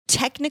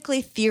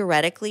Technically,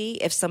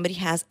 theoretically, if somebody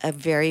has a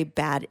very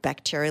bad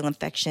bacterial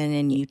infection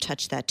and you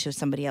touch that to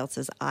somebody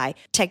else's eye,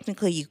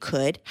 technically you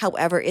could.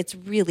 However, it's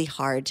really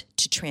hard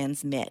to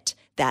transmit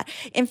that.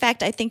 In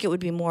fact, I think it would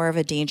be more of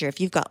a danger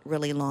if you've got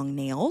really long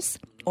nails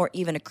or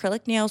even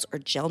acrylic nails or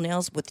gel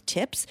nails with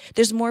tips.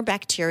 There's more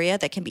bacteria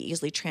that can be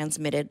easily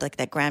transmitted, like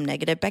that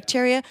gram-negative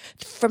bacteria,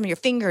 from your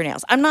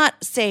fingernails. I'm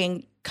not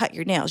saying cut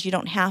your nails. You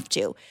don't have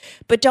to.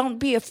 But don't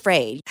be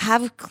afraid.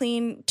 Have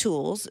clean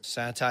tools.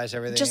 Sanitize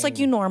everything. Just like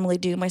you normally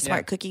do, my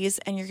smart cookies,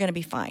 and you're going to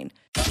be fine.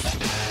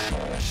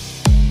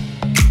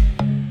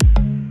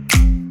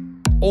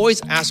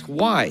 Always ask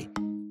why.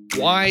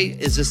 Why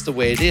is this the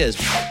way it is?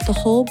 The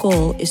whole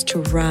goal is to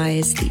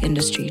rise the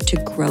industry, to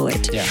grow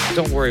it. Yeah,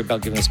 don't worry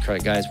about giving us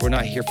credit, guys. We're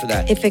not here for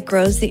that. If it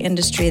grows the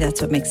industry,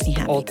 that's what makes me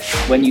happy.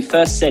 When you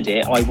first said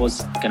it, I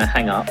was going to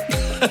hang up.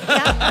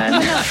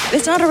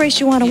 It's not a race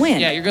you want to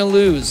win. Yeah, you're going to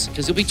lose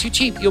because you'll be too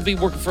cheap. You'll be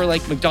working for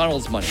like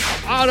McDonald's money.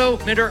 Otto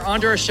Mitter,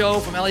 onto our show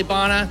from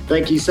Alibana.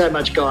 Thank you so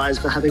much, guys,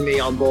 for having me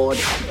on board.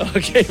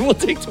 Okay, we'll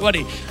take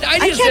 20. I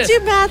can't do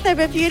math. I'm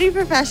a beauty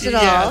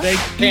professional. Yeah,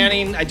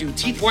 panning. I do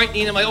teeth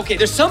whitening. I'm like, okay,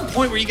 there's some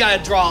point where you got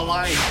to draw a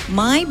line.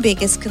 My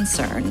biggest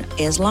concern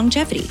is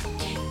longevity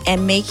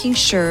and making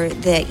sure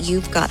that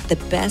you've got the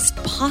best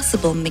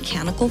possible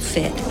mechanical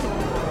fit.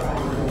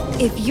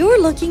 If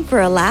you're looking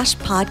for a lash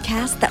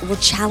podcast that will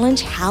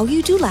challenge how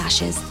you do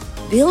lashes,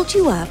 build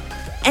you up,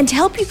 and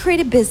help you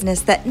create a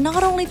business that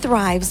not only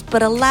thrives,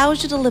 but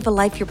allows you to live a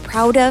life you're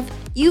proud of,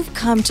 you've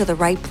come to the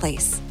right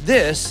place.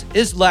 This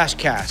is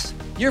Lashcast,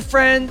 your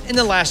friend in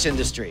the lash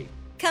industry.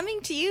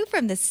 Coming to you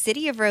from the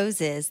City of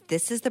Roses,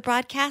 this is the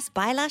broadcast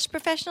by lash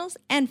professionals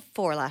and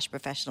for lash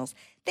professionals.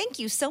 Thank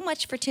you so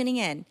much for tuning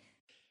in.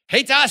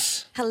 Hey,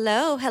 Tuss.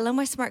 Hello,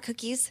 my smart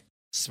cookies.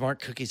 Smart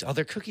cookies. Oh,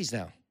 they're cookies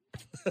now.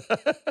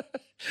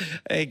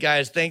 Hey,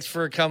 guys, thanks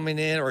for coming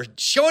in or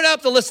showing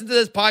up to listen to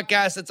this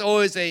podcast. It's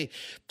always a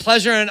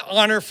pleasure and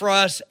honor for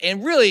us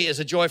and really is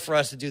a joy for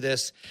us to do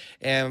this.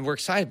 And we're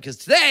excited because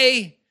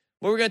today,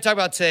 what we're going to talk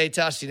about today,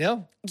 Tuss, you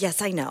know?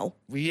 Yes, I know.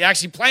 We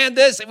actually planned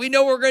this and we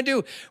know what we're going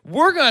to do.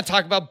 We're going to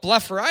talk about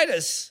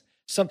blepharitis,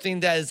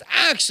 something that is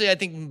actually, I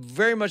think,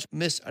 very much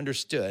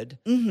misunderstood.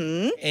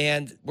 Mm-hmm.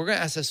 And we're going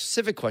to ask a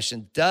specific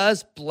question.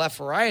 Does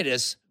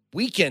blepharitis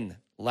weaken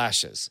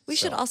lashes? We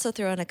should also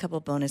throw in a couple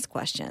bonus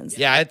questions.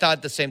 Yeah, I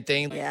thought the same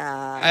thing.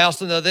 Yeah. I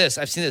also know this.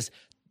 I've seen this.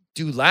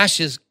 Do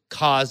lashes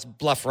cause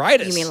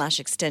blepharitis? You mean lash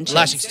extensions?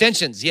 Lash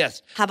extensions,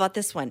 yes. How about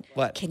this one?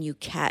 What? Can you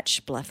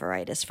catch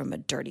blepharitis from a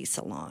dirty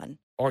salon?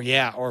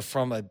 Or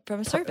from a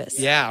service.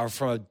 Yeah, or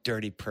from a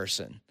dirty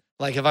person.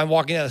 Like if I'm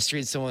walking down the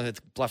street, someone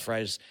with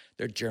blepharitis,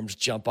 their germs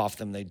jump off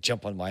them. They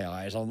jump on my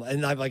eyes,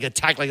 and I'm like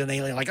attacked like an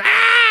alien, like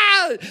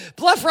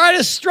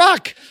blepharitis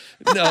struck.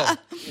 No,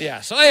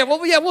 yeah. So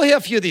we'll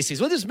have a few of these things.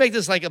 We'll just make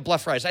this like a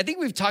blepharitis. I think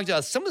we've talked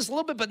about some of this a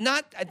little bit, but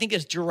not. I think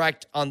it's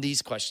direct on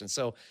these questions.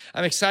 So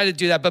I'm excited to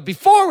do that. But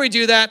before we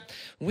do that,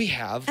 we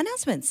have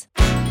announcements.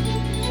 It's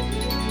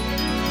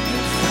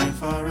time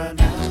for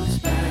announcements.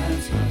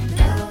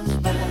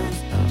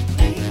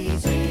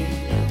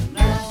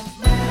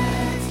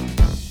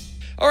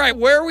 All right,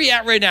 where are we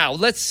at right now?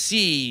 Let's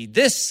see.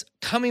 This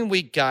coming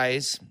week,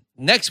 guys,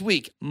 next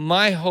week,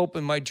 my hope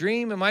and my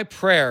dream and my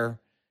prayer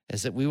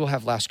is that we will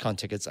have LashCon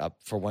tickets up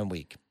for 1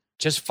 week.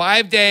 Just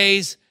 5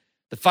 days,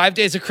 the 5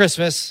 days of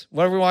Christmas,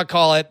 whatever we want to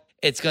call it.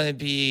 It's going to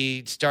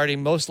be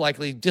starting most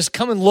likely, just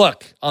come and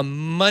look on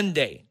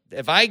Monday.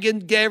 If I can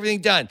get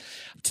everything done.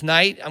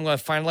 Tonight, I'm going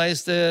to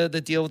finalize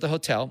the deal with the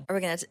hotel. Are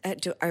we going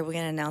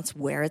to announce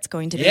where it's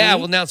going to be? Yeah,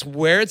 we'll announce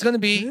where it's going to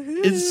be.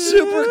 It's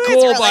super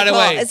cool, really by the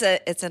way.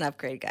 It's an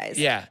upgrade, guys.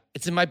 Yeah,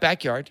 it's in my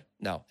backyard.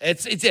 No,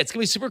 it's going to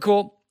be super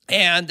cool.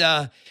 And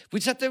we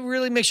just have to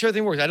really make sure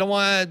everything works. I don't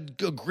want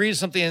to agree to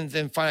something and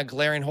then find a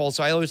glaring hole.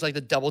 So I always like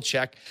to double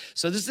check.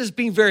 So this is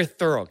being very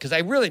thorough because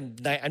I'm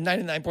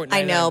 99.9%.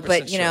 I know,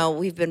 but sure.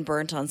 We've been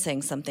burnt on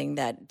saying something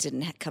that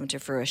didn't come to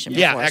fruition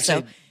before. Yeah,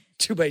 actually.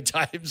 Too many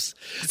times.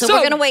 So we're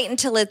going to wait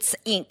until it's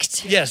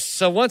inked. Yes.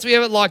 So once we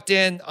have it locked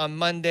in on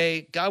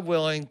Monday, God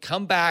willing,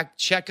 come back,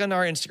 check on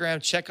our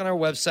Instagram, check on our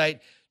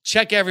website,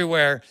 check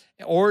everywhere,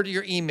 or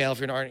your email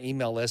if you're on our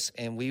email list,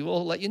 and we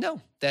will let you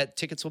know that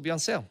tickets will be on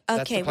sale.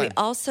 Okay.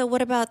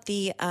 What about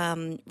the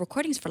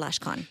recordings for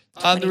LashCon?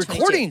 The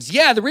recordings,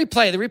 yeah, the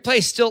replay. The replay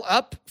is still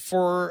up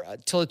for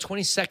till the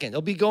 22nd.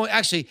 It'll be going,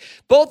 actually,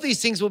 both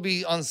these things will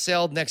be on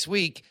sale next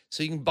week.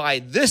 So you can buy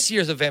this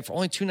year's event for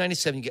only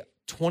 $297. You get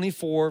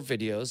 24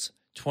 videos,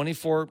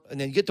 and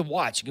then you get to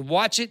watch. You can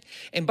watch it.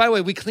 And by the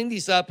way, we cleaned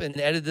these up and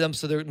edited them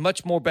so they're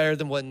much more better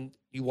than when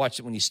you watched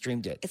it when you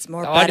streamed it. It's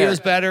more the better. Audio is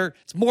better.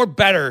 It's more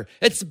better.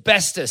 It's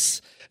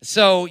bestest.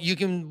 So you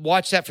can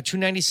watch that for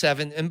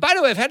 $297. And by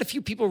the way, I've had a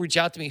few people reach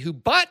out to me who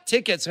bought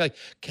tickets. They're like,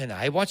 can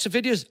I watch the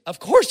videos? Of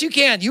course you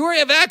can. You already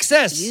have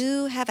access.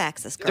 You have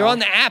access, girl. They're on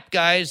the app,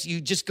 guys. You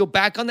just go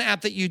back on the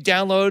app that you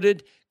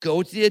downloaded,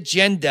 go to the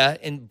agenda,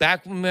 and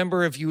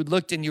remember if you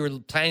looked and you were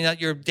planning out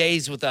your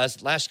days with us,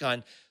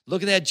 LashCon,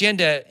 look at the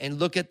agenda and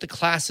look at the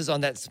classes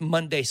on that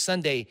Monday,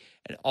 Sunday,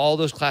 and all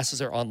those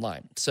classes are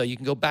online. So you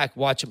can go back,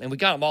 watch them. And we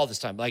got them all this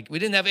time. Like, we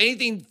didn't have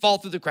anything fall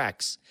through the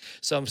cracks.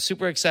 So I'm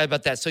super excited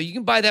about that. So you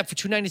can buy that for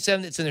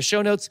 $297. It's in the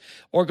show notes,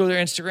 or go to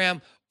their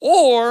Instagram,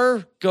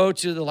 or go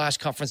to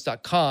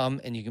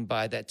thelashconference.com and you can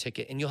buy that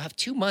ticket. And you'll have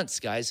 2 months,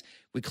 guys.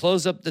 We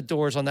close up the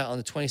doors on that on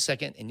the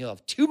 22nd, and you'll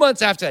have 2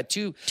 months after that.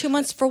 2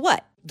 months for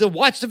what? To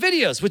watch the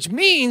videos, which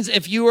means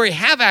if you already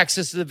have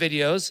access to the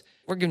videos,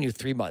 we're giving you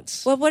 3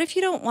 months. Well, what if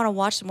you don't want to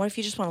watch them? What if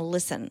you just want to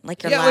listen?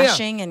 Like you're Yeah,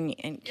 lashing and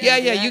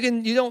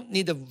you don't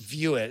need to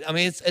view it. I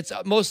mean, it's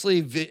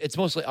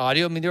mostly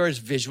audio. I mean, there is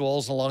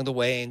visuals along the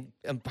way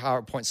and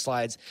PowerPoint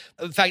slides.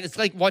 In fact, it's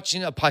like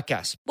watching a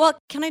podcast. Well,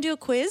 can I do a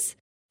quiz?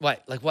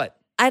 What? Like what?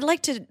 I'd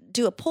like to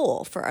do a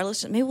poll for our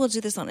listeners. Maybe we'll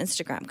do this on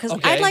Instagram because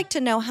Okay. I'd like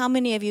to know how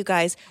many of you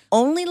guys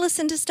only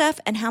listen to stuff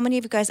and how many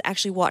of you guys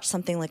actually watch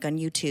something like on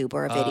YouTube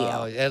or a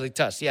video. Oh, yeah, like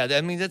us. Yeah,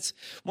 I mean, that's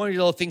one of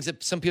your little things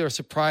that some people are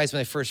surprised when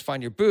they first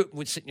find your booth.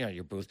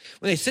 Your booth.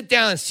 When they sit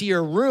down and see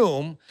your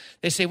room,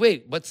 they say,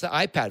 "Wait, what's the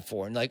iPad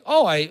for?" And like,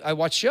 "Oh, I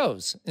watch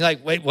shows." And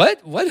like, "Wait,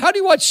 what? What? How do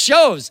you watch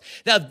shows?"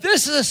 Now,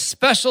 this is a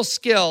special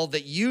skill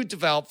that you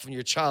developed from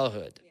your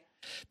childhood,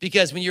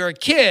 because when you're a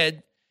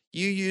kid,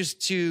 you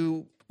used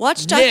to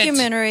Watch knit.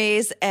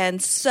 documentaries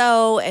and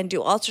sew and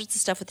do all sorts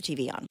of stuff with the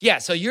TV on. Yeah,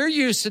 so you're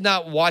used to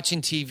not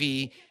watching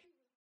TV.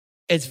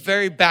 It's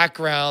very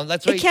background.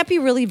 That's why It can't be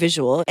really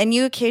visual. And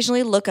you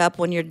occasionally look up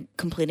when you're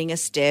completing a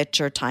stitch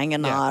or tying a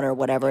knot or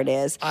whatever it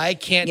is. I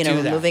can't You know,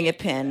 do that. removing a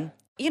pin.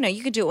 You know,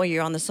 you could do it while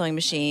you're on the sewing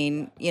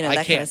machine, you know, I that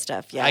kind can't. of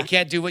stuff. Yeah. I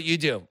can't do what you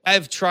do.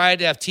 I've tried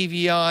to have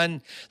TV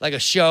on, like a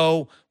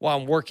show, while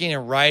I'm working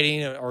and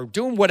writing or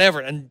doing whatever.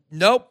 And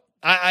nope.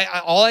 I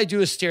all I do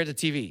is stare at the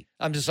TV.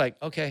 I'm just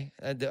like, okay,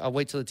 I'll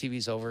wait till the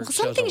TV's over. Well,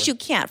 some show's things over. you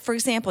can't. For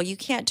example, you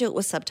can't do it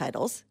with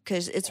subtitles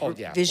because it's Oh,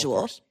 yeah, of visual.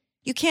 course.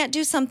 You can't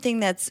do something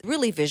that's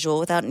really visual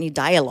without any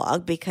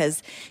dialogue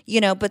because, you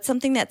know, but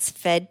something that's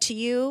fed to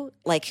you,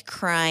 like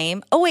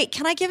crime. Oh, wait,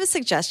 can I give a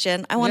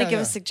suggestion? I want to Yeah, give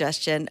yeah. a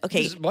suggestion.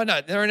 Okay. Why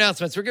not? There are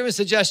announcements. We're giving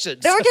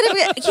suggestions. Then we're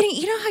going to be,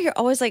 you know how you're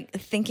always like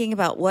thinking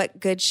about what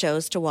good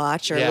shows to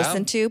watch or Yeah.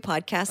 listen to,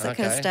 podcasts, that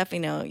kind of Okay. stuff. You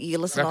know, you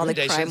listen to all the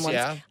crime Recommendations, ones.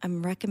 yeah.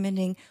 I'm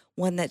recommending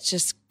one that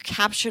just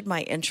captured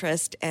my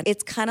interest. And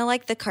it's kind of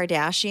like the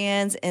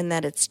Kardashians in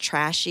that it's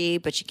trashy,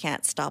 but you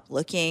can't stop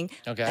looking.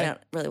 Okay. I don't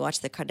really watch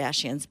the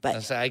Kardashians,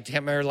 but I can't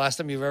remember the last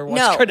time you've ever watched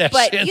no, Kardashians.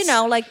 but you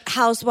know, like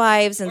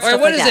Housewives and All right,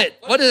 stuff what like is that.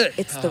 it? What is it?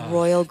 It's the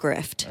Royal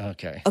Grift.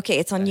 Okay. Okay,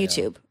 it's on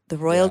YouTube. The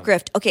Royal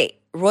Grift. Okay,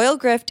 Royal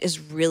Grift is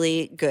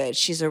really good.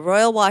 She's a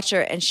royal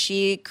watcher and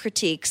she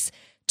critiques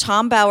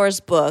Tom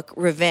Bauer's book,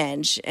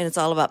 Revenge, and it's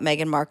all about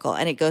Meghan Markle,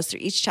 and it goes through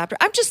each chapter.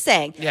 I'm just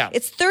saying,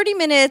 it's 30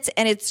 minutes,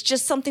 and it's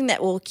just something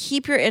that will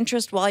keep your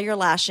interest while you're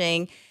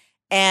lashing.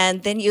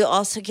 And then you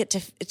also get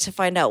to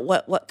find out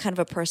what kind of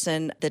a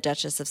person the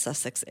Duchess of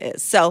Sussex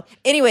is. So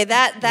anyway,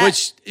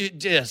 Which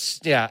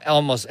just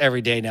almost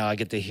every day now I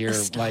get to hear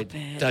my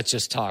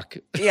Duchess talk.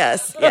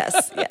 yes.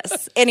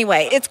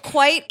 Anyway, it's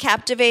quite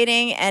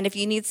captivating, and if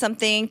you need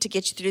something to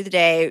get you through the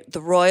day,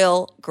 the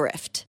Royal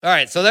Grift. All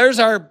right, so there's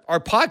our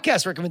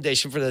podcast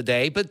recommendation for the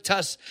day. But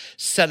Tuss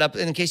set up,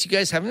 and in case you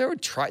guys haven't ever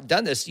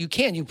done this, you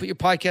can put your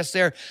podcast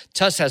there.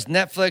 Tuss has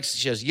Netflix,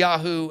 she has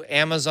Yahoo,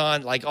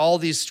 Amazon, like all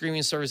these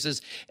streaming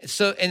services.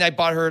 So, and I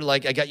bought her,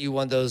 like, I got you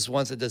one of those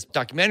ones that does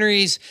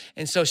documentaries,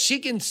 and so she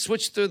can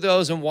switch through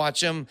those and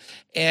watch them,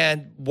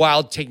 and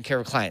while taking care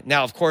of a client.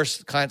 Now, of course,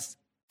 the clients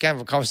can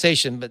have a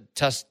conversation, but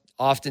Tuss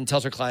often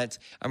tells her clients,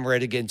 I'm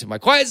ready to get into my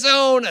quiet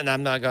zone and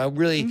I'm not going to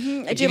really I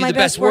give do you my the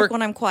best best work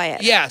when I'm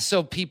quiet. Yeah,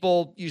 so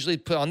people usually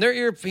put on their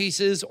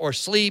earpieces or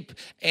sleep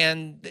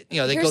and, they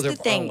Here's go their the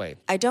thing. own way.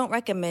 I don't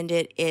recommend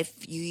it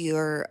if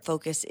your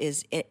focus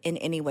is in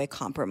any way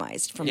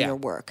compromised from Yeah. your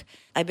work.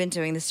 I've been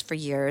doing this for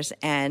years,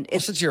 and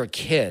it's Since you're a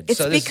kid. It's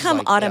so this is become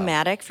like,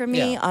 automatic for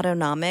me, Yeah.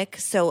 autonomic.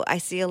 So I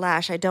see a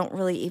lash. I don't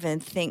really even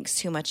think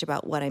too much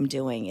about what I'm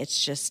doing.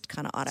 It's just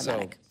kind of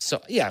automatic.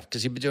 So yeah,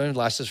 because you've been doing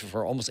lashes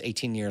for almost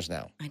 18 years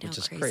now, I know, which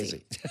is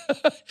crazy.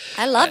 crazy.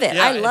 I love it.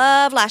 Yeah, I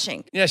love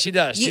lashing. Yeah, she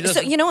does. She does.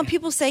 So you know when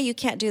people say you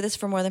can't do this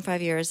for more than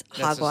 5 years, That's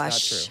just not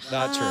hogwash. true.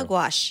 Not true.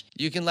 Hogwash.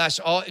 You can lash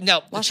all.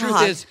 Now, Wash the a truth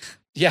hog. is,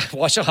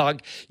 wash a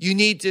hog. You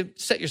need to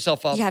set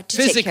yourself up You have to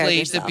take care of physically to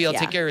yourself, be able to yeah.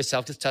 take care of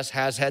yourself because Tuss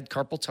has had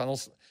carpal tunnel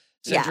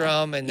Yeah.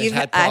 syndrome and has You've-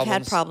 had I've problems.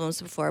 had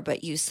problems before,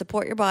 but you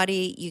support your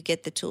body, you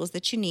get the tools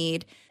that you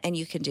need, and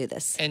you can do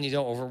this. And you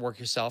don't overwork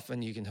yourself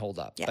and you can hold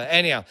up. Yeah. But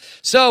anyhow,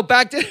 so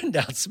back to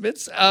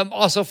announcements.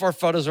 Also, if our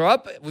photos are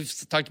up, we've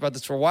talked about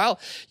this for a while.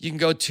 You can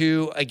go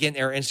to, again,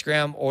 our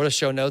Instagram or the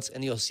show notes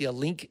and you'll see a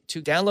link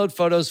to download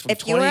photos from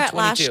If you were at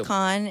 2022.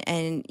 LashCon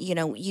and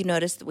you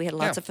noticed that we had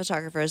lots of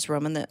photographers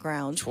roaming the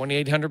ground,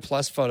 2,800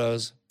 plus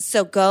photos.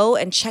 so go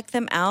and check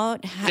them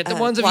out. Get the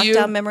ones of walk you.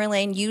 down memory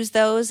lane. Use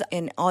those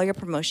in all your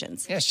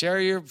promotions. Yeah,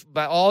 share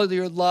by all of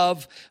your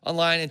love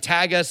online and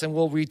tag us and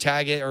we'll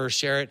retag it or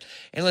share it.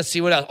 And let's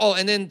see what else. Oh,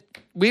 and then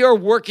we are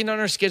working on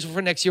our schedule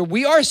for next year.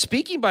 We are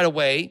speaking, by the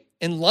way,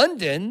 in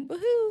London.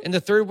 Woohoo! in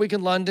the third week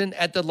in London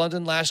at the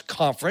London Lash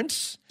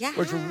Conference,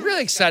 which we're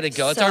really excited to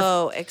go.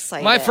 It's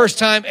excited. My first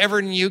time ever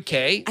in the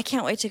UK. I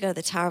can't wait to go to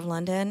the Tower of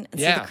London and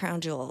see the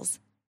crown jewels.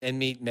 And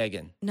meet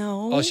Megan.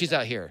 No. Oh, she's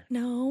out here.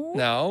 No.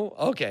 No?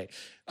 Okay.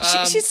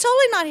 She's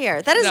totally not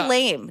here. That is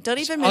lame. Don't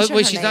even mention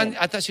her name.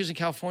 I thought she was in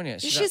California.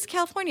 She's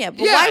California.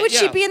 But why would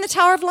she be in the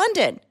Tower of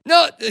London?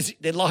 No,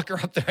 they lock her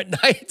up there at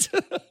night.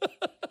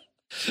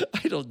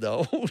 I don't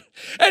know.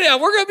 Anyhow,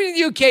 we're going to be in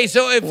the UK.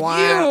 So if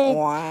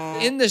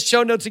you, in the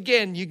show notes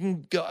again, you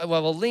can go,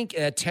 we'll have a link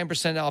and a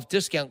 10% off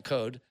discount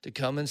code to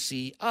come and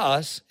see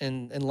us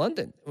in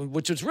London,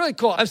 which was really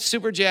cool. I'm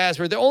super jazzed.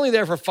 We're only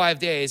there for 5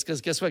 days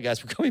because guess what,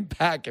 guys? We're coming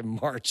back in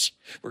March.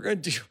 We're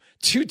going to do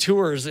 2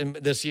 tours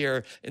this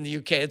year in the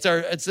UK.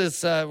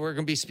 We're going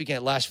to be speaking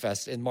at Lash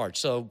Fest in March.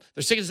 So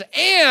there's tickets.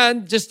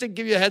 And just to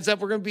give you a heads up,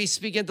 we're going to be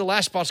speaking at the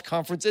Lash Boss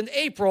Conference in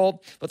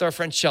April with our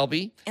friend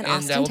Shelby. And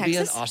that will be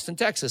in Austin,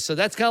 Texas. So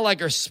that's kind of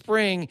like our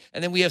spring.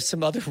 And then we have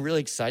some other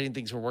really exciting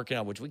things we're working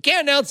on, which we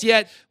can't announce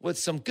yet, with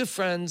some good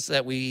friends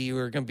that we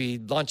were going to be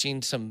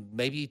launching some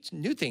maybe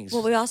new things.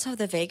 Well, we also have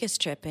the Vegas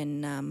trip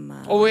in...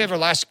 we have our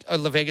last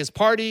La Vegas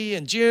party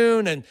in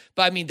June.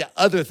 But I mean, the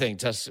other thing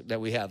that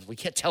we have, we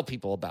can't tell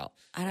people about.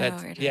 I don't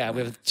know what you're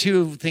we have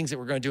 2 things that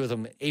we're going to do with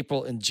them,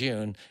 April and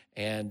June.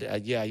 And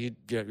you're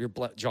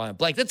drawing a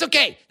blank. That's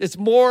okay. It's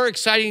more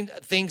exciting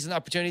things and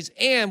opportunities.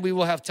 And we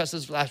will have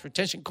Tessa's Lash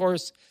Retention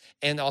course.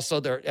 And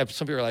also,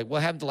 some people are like,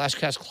 what happened to Lash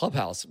Cast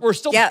Clubhouse? We're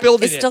still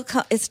building it.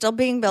 It's still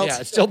being built. Yeah,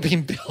 it's still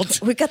being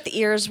built. We got the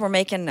ears we're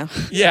making now.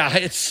 Yeah,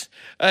 it's...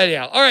 All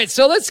right,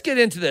 so let's get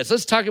into this.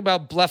 Let's talk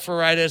about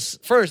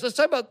blepharitis. First, let's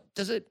talk about,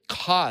 does it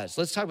cause?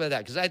 Let's talk about that,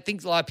 because I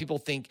think a lot of people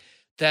think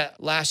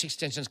that lash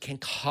extensions can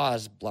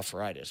cause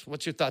blepharitis.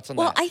 What's your thoughts on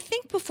that? Well, I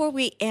think before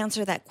we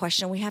answer that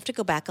question, we have to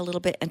go back a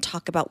little bit and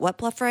talk about what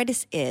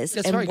blepharitis is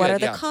and what are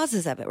the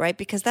causes of it, right?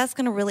 Because that's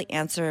going to really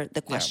answer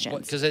the question.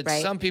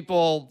 Because some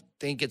people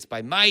think it's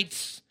by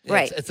mites.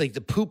 Right. It's like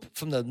the poop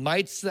from the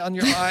mites on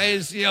your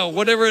eyes,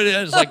 whatever it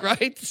is,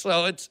 right?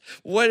 So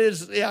what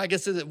is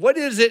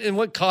it and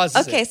what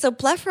causes it? Okay, so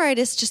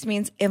blepharitis just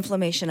means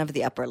inflammation of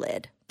the upper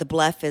lid. The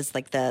bleph is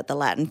like the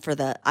Latin for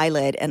the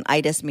eyelid, and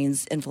itis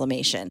means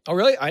inflammation. Oh,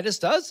 really? Itis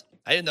does?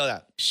 I didn't know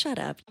that. Shut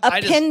up.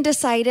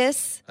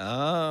 Appendicitis,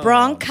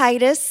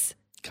 bronchitis.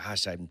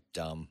 Gosh, I'm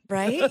dumb.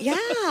 Right? Yeah,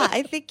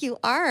 I think you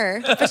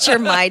are. But you're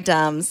my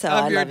dumb, so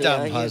I love you. I'm your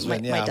dumb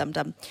husband, my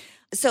dumb.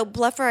 So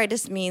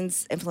blepharitis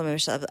means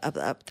inflammation of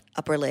the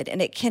upper lid, and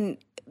it can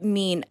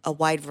mean a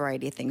wide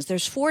variety of things.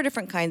 There's 4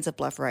 different kinds of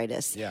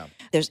blepharitis. Yeah.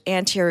 There's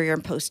anterior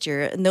and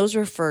posterior, and those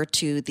refer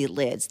to the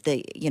lids,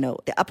 the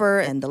upper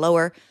and the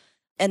lower.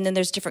 And then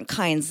there's different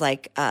kinds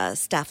like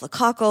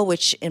staphylococcal,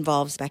 which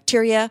involves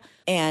bacteria,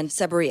 and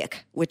seborrheic,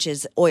 which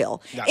is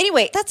oil. Yeah.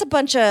 Anyway, that's a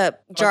bunch of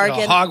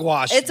jargon.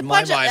 Hogwash. It's a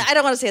bunch of, I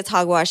don't want to say it's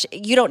hogwash.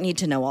 You don't need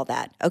to know all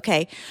that,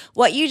 okay?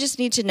 What you just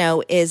need to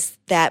know is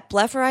that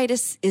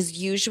blepharitis is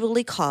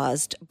usually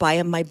caused by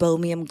a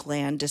meibomian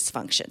gland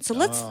dysfunction. So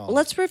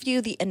let's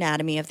review the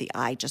anatomy of the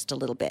eye just a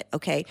little bit,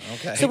 okay?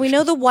 Okay. So we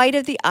know the white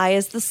of the eye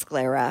is the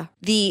sclera,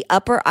 the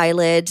upper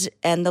eyelid,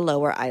 and the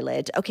lower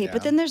eyelid. Okay,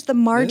 but then there's the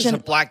margin.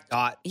 There's a black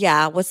dot.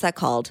 Yeah, what's that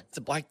called? It's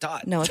a black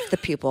dot. No, it's the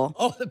pupil.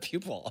 Oh, the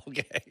pupil.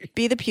 Okay.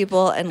 Be the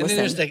pupil and listen.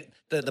 And then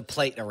there's the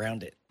plate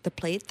around it. The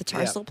plate? The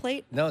tarsal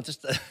plate? No,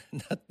 just the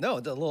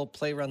little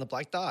plate around the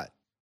black dot.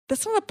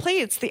 That's not a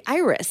plate. It's the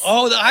iris.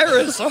 Oh, the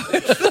iris.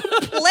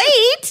 The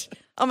plate?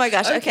 Oh my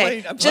gosh.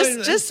 Okay.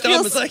 Just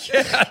feel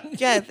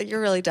yeah,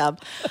 you're really dumb.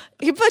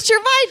 But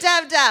you're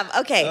my dumb.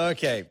 Okay.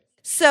 Okay.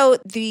 So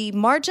the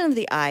margin of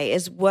the eye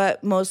is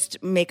what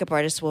most makeup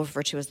artists will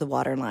refer to as the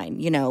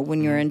waterline.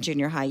 When you're in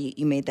junior high,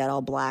 you made that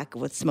all black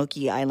with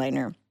smoky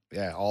eyeliner.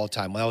 Yeah, all the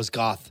time. When I was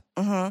goth.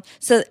 Uh-huh.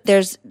 So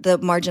there's the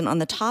margin on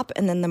the top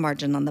and then the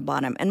margin on the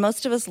bottom. And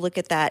most of us look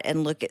at that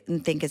and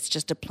think it's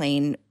just a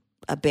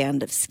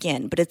band of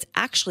skin, but it's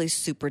actually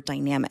super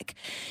dynamic.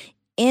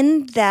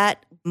 In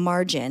that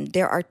margin,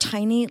 there are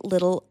tiny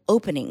little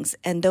openings,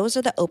 and those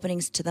are the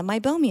openings to the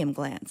meibomian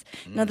glands.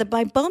 Now, the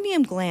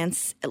meibomian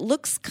glands, it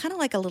looks kind of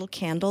like a little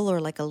candle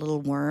or like a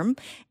little worm,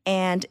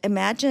 and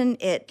imagine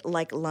it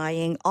like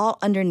lying all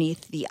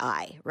underneath the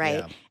eye, right?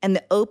 Yeah. And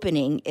the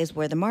opening is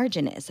where the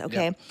margin is,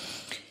 okay? Yep.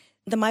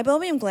 The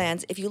meibomian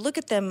glands, if you look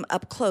at them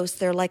up close,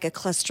 they're like a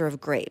cluster of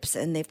grapes,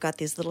 and they've got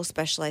these little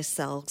specialized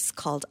cells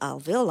called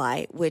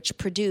alveoli, which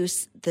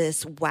produce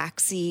this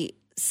waxy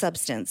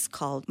substance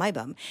called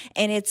meibum.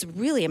 And it's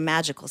really a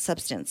magical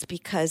substance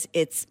because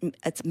it's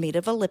made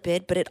of a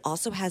lipid, but it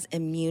also has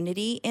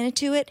immunity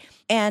into it.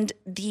 And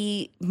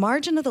the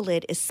margin of the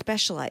lid is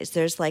specialized.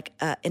 There's like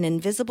an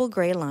invisible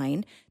gray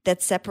line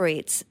that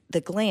separates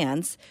the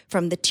glands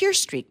from the tear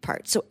streak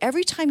part. So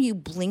every time you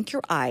blink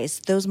your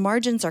eyes, those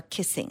margins are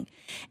kissing.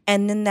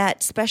 And then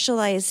that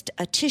specialized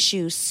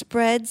tissue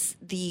spreads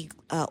the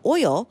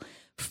oil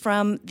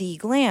from the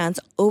glands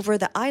over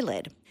the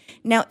eyelid.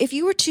 Now, if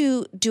you were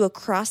to do a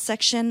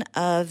cross-section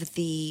of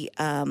the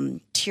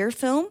tear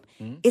film,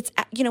 it's,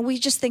 we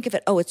just think of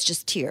it, it's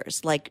just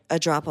tears, like a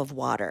drop of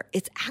water.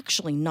 It's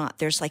actually not.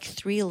 There's like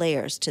 3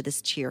 layers to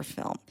this tear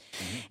film.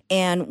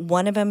 And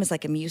one of them is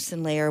like a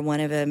mucin layer. One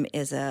of them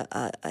is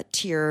a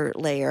tear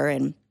layer.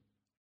 And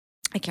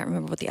I can't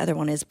remember what the other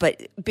one is,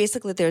 but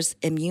basically there's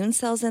immune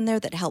cells in there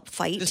that help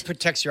fight. This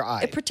protects your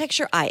eye. It protects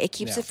your eye. It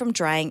keeps it from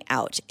drying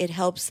out. It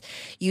helps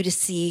you to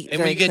see and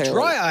very when you get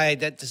clearly. dry eye,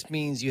 that just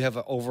means you have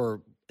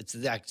it's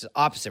the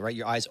opposite, right?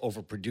 Your eye's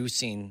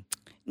overproducing,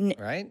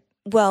 right?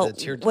 Well,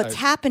 what's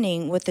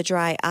happening with the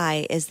dry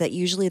eye is that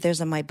usually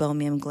there's a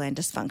meibomian gland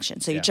dysfunction.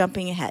 So you're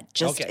jumping ahead.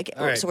 So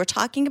we're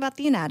talking about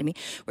the anatomy.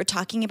 We're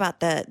talking about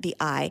the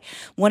eye.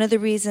 One of the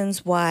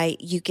reasons why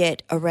you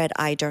get a red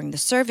eye during the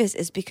service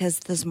is because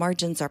those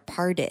margins are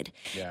parted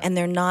and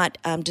they're not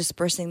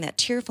dispersing that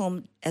tear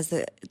film as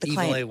the evenly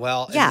client.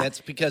 well. Yeah. And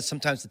that's because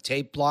sometimes the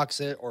tape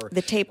blocks it, or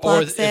the tape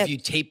blocks if you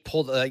tape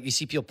pull, you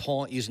see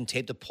people using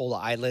tape to pull the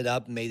eyelid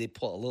up. Maybe they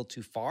pull it a little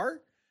too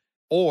far.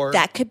 Or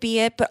that could be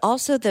it, but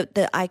also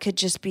the eye could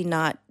just be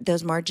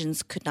those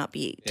margins could not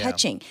be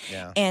touching.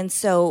 Yeah. And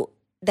so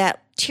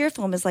that tear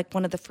film is like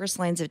one of the first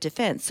lines of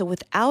defense. So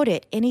without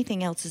it,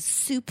 anything else is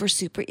super,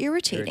 super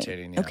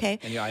irritating. Okay.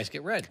 And your eyes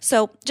get red.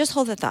 So just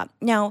hold the thought.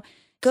 Now,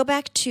 go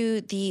back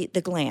to the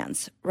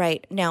glands,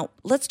 right? Now,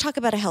 let's talk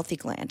about a healthy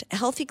gland.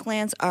 Healthy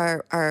glands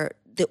are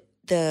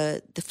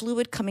the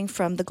fluid coming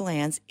from the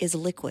glands is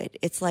liquid.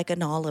 It's like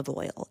an olive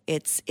oil.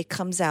 It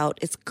comes out,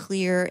 it's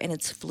clear and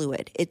it's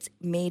fluid. It's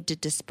made to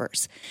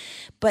disperse.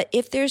 But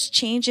if there's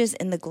changes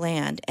in the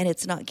gland and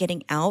it's not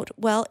getting out,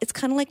 well, it's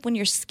kind of like when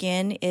your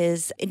skin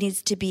it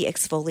needs to be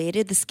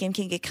exfoliated. The skin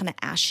can get kind of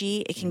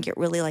ashy. It can get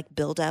really like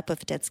buildup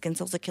of dead skin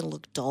cells. It can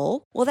look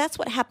dull. Well, that's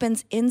what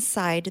happens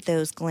inside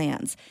those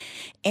glands.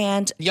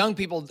 And young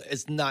people,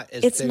 it's not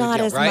as it's big not a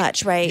deal, as right?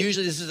 much, right?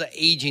 Usually this is an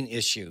aging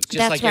issue. Just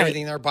That's like right.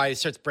 everything in our body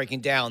starts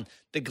breaking down.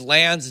 The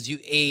glands, as you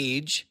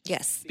age,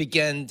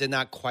 begin to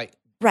not quite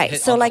right.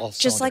 hit So on like all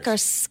just like our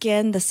cylinders.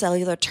 skin, the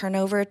cellular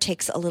turnover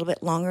takes a little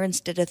bit longer.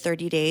 Instead of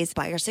 30 days,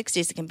 by our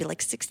 60s, it can be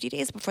like 60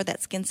 days before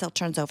that skin cell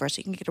turns over. So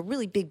you can get a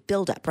really big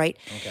buildup, right?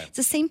 Okay. It's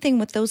the same thing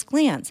with those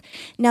glands.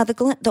 Now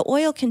the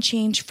oil can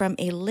change from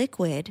a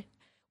liquid,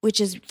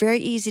 which is very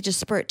easy to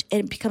spurt,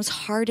 and it becomes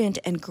hardened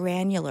and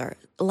granular,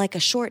 like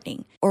a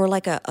shortening or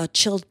like a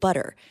chilled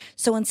butter.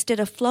 So instead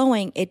of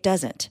flowing, it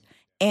doesn't.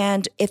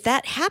 And if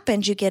that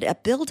happens, you get a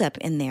buildup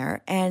in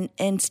there, and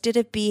instead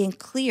of being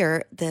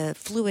clear, the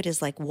fluid is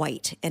like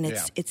white and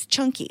it's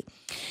chunky.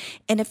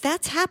 And if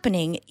that's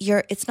happening,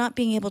 it's not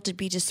being able to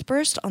be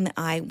dispersed on the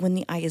eye when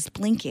the eye is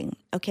blinking.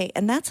 Okay,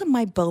 and that's a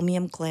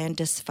meibomian gland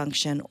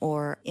dysfunction,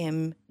 or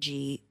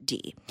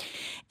MGD,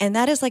 and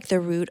that is like the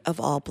root of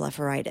all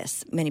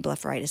blepharitis, many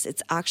blepharitis.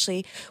 It's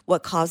actually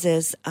what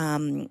causes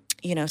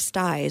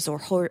styes or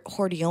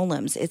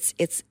hordeolums.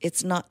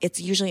 It's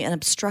usually an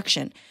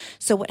obstruction.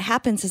 So what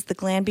happens is the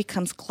gland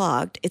becomes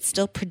clogged. It's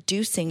still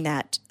producing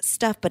that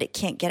stuff, but it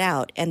can't get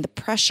out. And the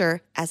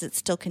pressure, as it's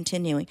still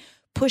continuing,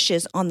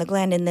 pushes on the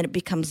gland, and then it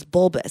becomes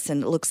bulbous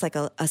and it looks like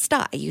a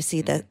sty. You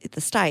see the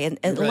sty. And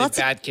really lots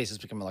bad cases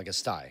become like a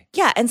sty.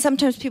 Yeah, and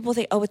sometimes people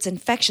think, it's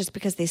infectious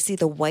because they see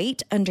the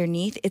white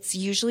underneath. It's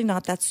usually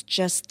not. That's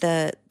just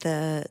the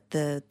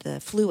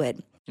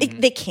fluid.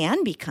 They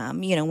can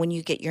become, when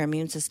you get your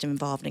immune system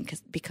involved, and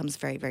it becomes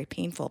very, very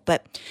painful.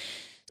 But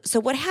so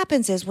what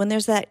happens is when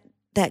there's that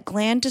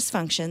gland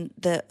dysfunction,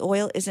 the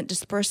oil isn't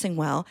dispersing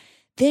well,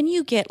 then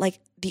you get like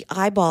the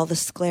eyeball, the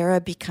sclera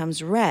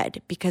becomes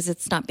red because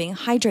it's not being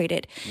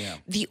hydrated. Yeah.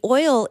 The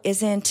oil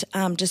isn't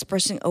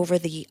dispersing over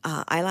the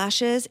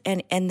eyelashes,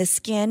 and the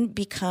skin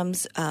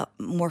becomes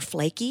more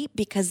flaky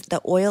because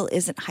the oil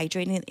isn't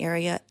hydrating the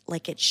area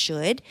like it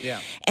should.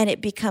 Yeah. And there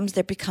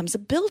becomes a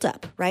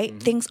buildup, right? Mm-hmm.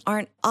 Things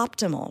aren't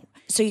optimal.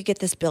 So you get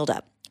this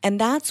buildup. And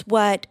that's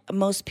what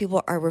most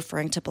people are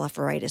referring to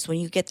blepharitis, when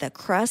you get the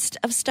crust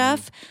of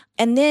stuff.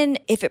 And then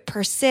if it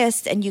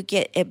persists and you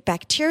get a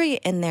bacteria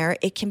in there,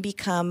 it can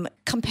become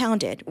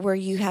compounded, where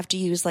you have to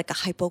use like a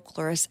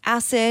hypochlorous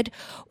acid,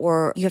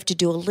 or you have to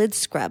do a lid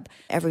scrub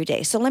every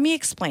day. So let me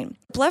explain.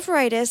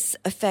 Blepharitis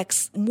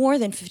affects more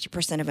than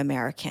 50% of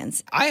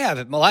Americans. I have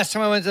it. The last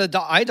time I went to the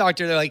eye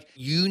doctor, they're like,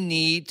 you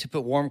need to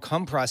put warm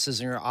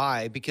compresses in your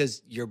eye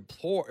because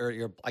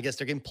I guess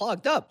they're getting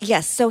plugged up.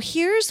 Yes. So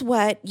here's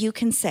what you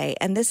can say,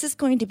 and this is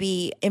going to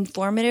be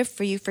informative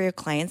for your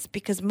clients,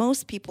 because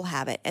most people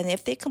have it. And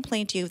if they complain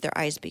to you of their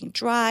eyes being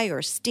dry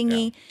or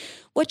stingy,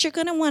 what you're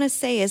going to want to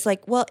say is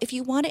like, well, if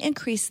you want to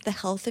increase the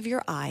health of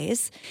your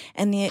eyes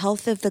and the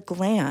health of the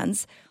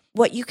glands,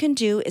 what you can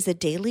do is a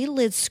daily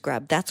lid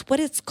scrub. That's what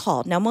it's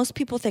called. Now, most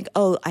people think,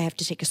 I have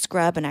to take a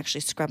scrub and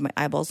actually scrub my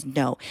eyeballs.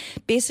 No.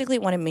 Basically,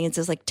 what it means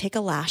is like take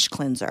a lash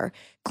cleanser,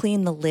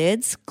 clean the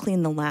lids,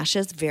 clean the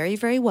lashes very,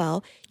 very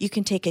well. You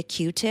can take a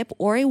Q-tip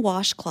or a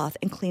washcloth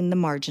and clean the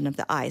margin of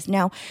the eyes.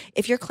 Now,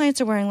 if your clients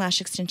are wearing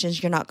lash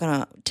extensions, you're not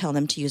going to tell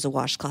them to use a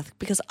washcloth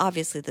because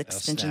obviously the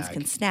extensions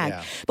can snag.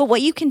 Yeah. But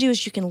what you can do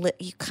is you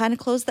kind of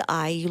close the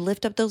eye, you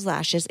lift up those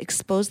lashes,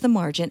 expose the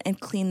margin, and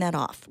clean that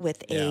off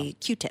with a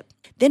Q-tip.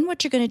 Then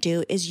what you're going to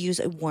do is use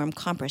a warm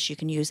compress. You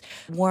can use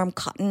warm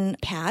cotton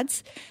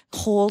pads,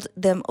 hold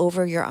them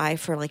over your eye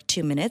for like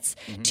 2 minutes.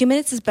 2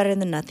 minutes is better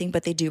than nothing,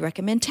 but they do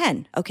recommend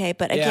 10. Okay,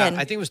 but again,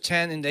 I think it was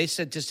 10, and they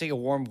said just take a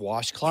warm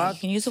washcloth. you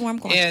can use a warm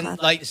washcloth.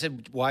 And like I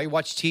said, while you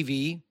watch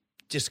TV,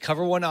 just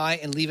cover one eye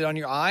and leave it on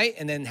your eye,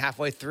 and then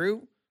halfway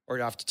through or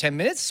after 10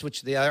 minutes, switch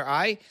to the other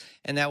eye,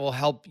 and that will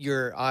help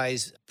your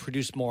eyes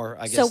produce more,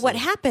 I guess. So what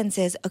happens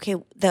is, okay,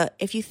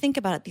 if you think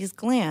about it, these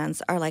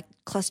glands are like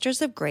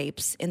clusters of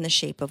grapes in the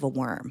shape of a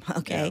worm,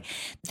 okay?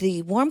 Yeah.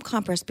 The warm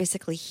compress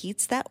basically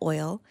heats that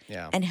oil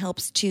and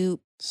helps to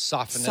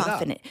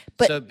Soften it.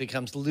 But so it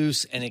becomes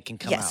loose and it can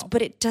come yes, out.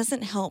 but it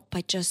doesn't help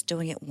by just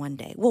doing it one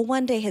day. Well,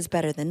 one day is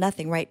better than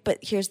nothing, right? But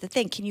here's the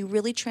thing. Can you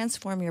really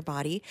transform your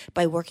body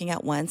by working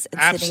out once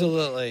and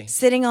Absolutely.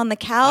 sitting on the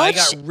couch? I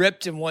got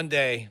ripped in one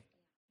day.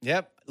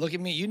 Yep. Look at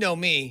me. You know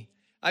me.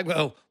 I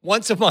go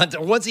once a month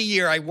or once a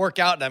year, I work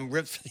out and I'm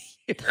ripped for the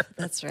year.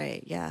 That's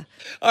right. Yeah.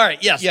 All right.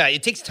 Yes. Yeah.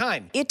 It takes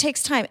time. It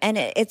takes time, and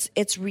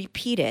it's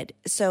repeated.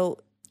 So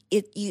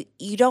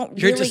you don't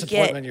Your really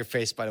disappointment get. on your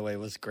face, by the way,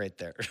 was great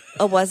there.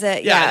 Oh, was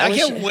it? Yeah. I wish-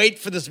 can't wait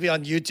for this to be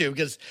on YouTube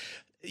because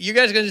you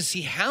guys are going to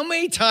see how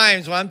many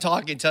times when I'm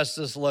talking,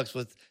 Tussanee looks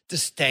with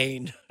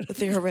disdain.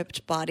 With your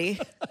ripped body.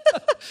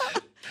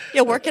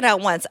 Yeah, work it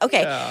out once.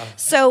 Okay. Yeah.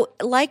 So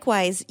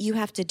likewise, you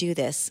have to do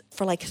this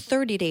for like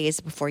 30 days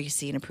before you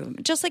see an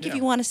improvement. Just like if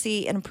you want to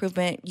see an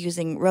improvement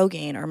using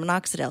Rogaine or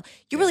minoxidil,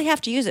 you really have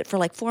to use it for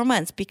like 4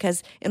 months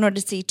because in order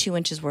to see 2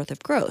 inches worth of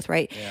growth,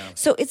 right? Yeah.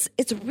 So it's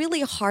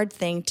really a hard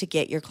thing to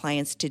get your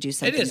clients to do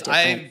something It is. different.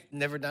 I've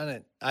never done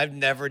it. I've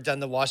never done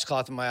the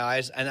washcloth in my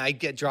eyes, and I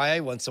get dry eye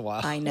once in a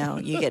while. I know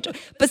you get,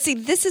 but see,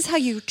 this is how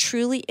you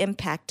truly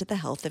impact the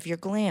health of your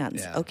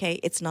glands. Yeah. Okay,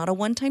 it's not a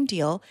one-time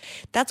deal.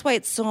 That's why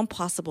it's so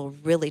impossible,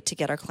 really, to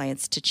get our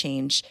clients to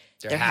change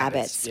their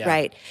habits. yeah.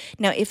 Right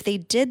now, if they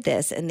did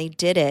this and they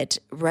did it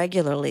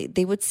regularly,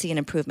 they would see an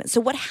improvement.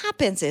 So what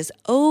happens is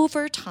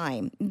over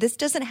time, this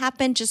doesn't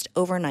happen just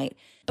overnight,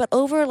 but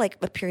over like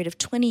a period of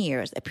 20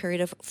 years, a period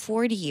of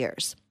 40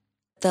 years.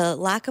 The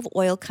lack of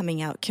oil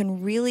coming out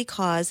can really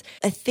cause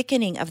a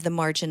thickening of the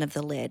margin of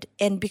the lid.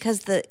 And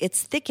because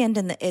it's thickened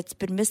and it's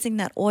been missing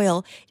that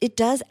oil, it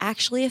does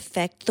actually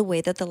affect the way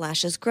that the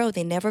lashes grow.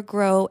 They never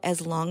grow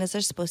as long as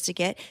they're supposed to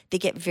get. They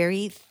get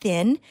very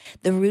thin.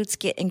 The roots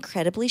get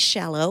incredibly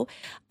shallow.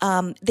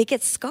 They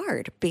get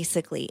scarred,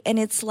 basically. And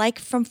it's like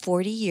from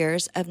 40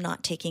 years of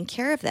not taking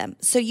care of them.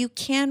 So you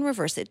can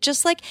reverse it.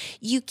 Just like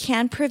you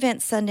can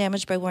prevent sun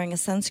damage by wearing a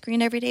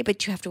sunscreen every day,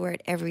 but you have to wear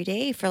it every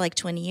day for like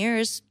 20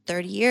 years,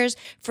 30 years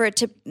for it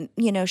to,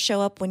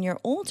 show up when you're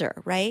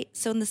older, right?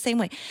 So in the same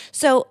way.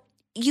 So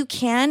you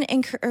can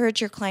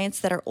encourage your clients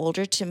that are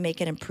older to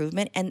make an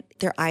improvement and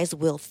their eyes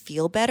will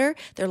feel better.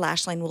 Their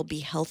lash line will be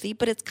healthy,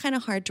 but it's kind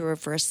of hard to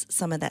reverse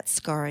some of that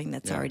scarring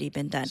that's already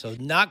been done. So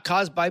not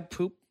caused by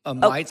poop.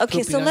 Mites Okay,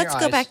 pooping so on let's your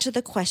go eyes. back to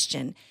the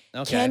question.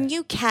 Okay. Can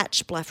you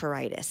catch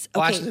blepharitis?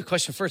 Well, Okay, actually, the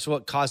question first: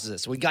 what causes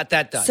this? We got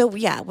that done. so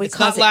yeah, it's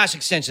not lash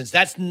extensions.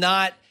 That's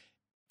not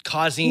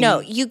causing.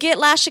 No, you get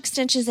lash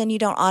extensions and you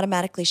don't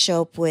automatically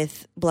show up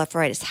with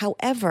blepharitis.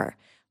 However,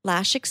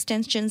 lash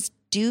extensions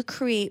do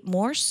create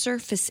more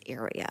surface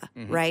area,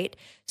 right?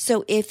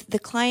 So if the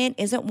client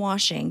isn't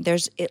washing,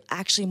 there's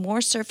actually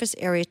more surface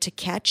area to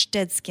catch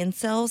dead skin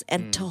cells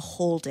and to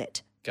hold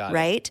it, Got it.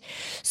 right?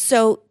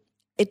 So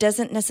it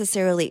doesn't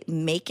necessarily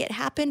make it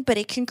happen, but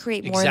it can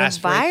create more Exacerbate the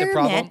problem?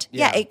 environment.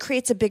 Yeah. It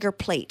creates a bigger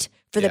plate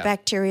for the Yeah.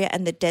 bacteria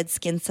and the dead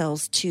skin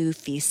cells to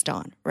feast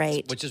on,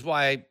 right? Which is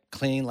why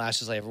cleaning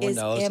lashes, like everyone Is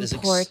knows,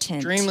 important. is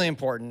extremely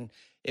important.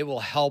 It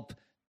will help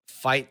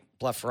fight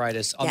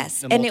blepharitis.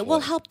 Yes, in and it will multiple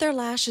ways. help their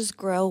lashes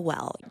grow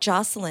well.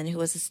 Jocelyn, who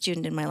was a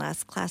student in my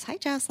last class, hi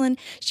Jocelyn,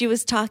 she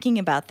was talking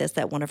about this,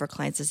 that one of her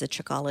clients is a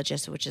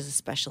trichologist, which is a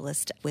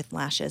specialist with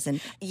lashes.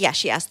 And yeah,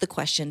 she asked the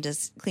question,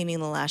 does cleaning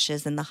the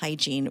lashes and the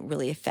hygiene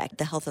really affect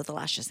the health of the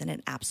lashes? And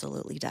it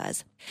absolutely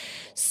does.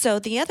 So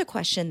the other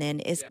question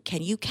then is,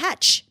 can you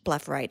catch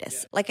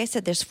blepharitis? Like I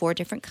said, there's 4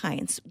 different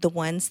kinds. The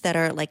ones that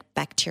are like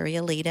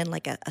bacteria laden,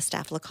 like a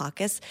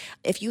staphylococcus.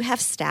 If you have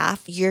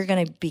staph, you're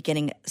going to be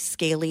getting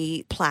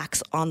scaly plaques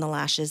on the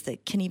lashes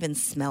that can even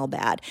smell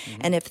bad.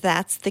 And if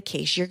that's the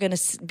case, you're going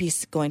to be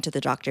going to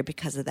the doctor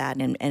because of that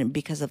and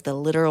because of the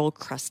literal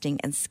crusting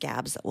and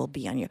scabs that will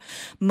be on you.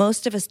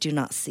 Most of us do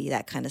not see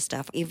that kind of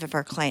stuff. Even if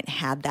our client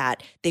had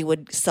that, they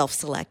would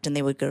self-select and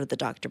they would go to the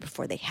doctor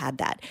before they had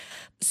that.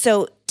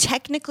 So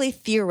technically,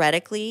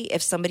 theoretically,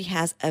 if somebody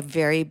has a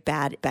very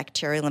bad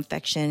bacterial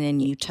infection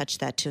and you touch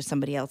that to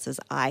somebody else's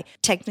eye,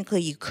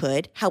 technically you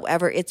could.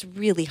 However, it's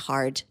really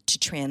hard to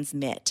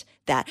transmit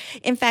that.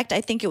 In fact,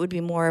 I think it would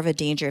be more of a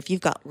danger if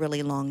you've got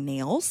really long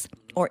nails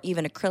or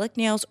even acrylic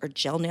nails or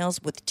gel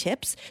nails with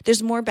tips.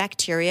 There's more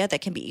bacteria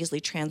that can be easily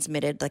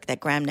transmitted, like that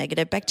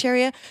gram-negative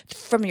bacteria,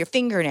 from your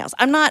fingernails.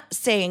 I'm not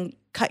saying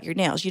cut your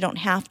nails. You don't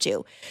have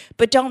to.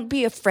 But don't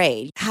be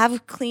afraid.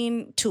 Have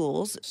clean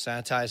tools.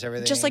 Sanitize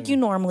everything. Just like you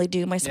normally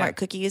do, my smart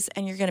cookies,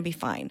 and you're going to be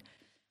fine.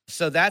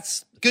 So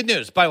that's good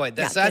news, by the way.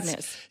 That's good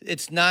news.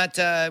 It's not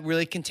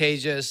really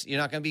contagious. You're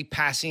not going to be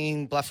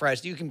passing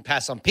blepharitis. You can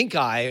pass on pink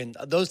eye and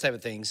those type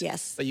of things.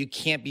 Yes. But you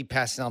can't be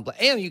passing on,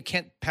 and you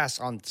can't pass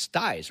on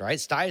styes, right?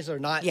 Styes are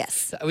not.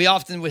 Yes. We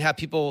often would have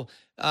people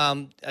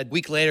a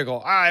week later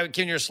go, I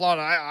came to your salon.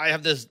 I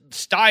have this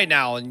sty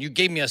now, and you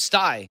gave me a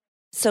sty.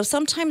 So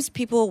sometimes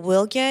people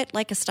will get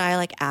like a sty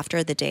like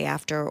after the day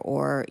after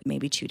or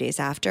maybe 2 days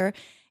after.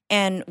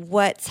 And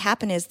what's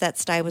happened is that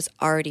sty was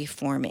already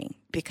forming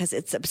because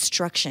it's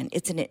obstruction.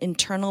 It's an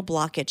internal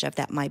blockage of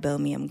that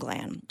meibomium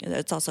gland.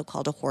 It's also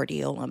called a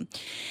hordeolum.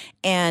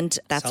 And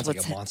that's Sounds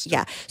what's like a monster.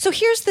 Yeah. So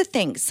here's the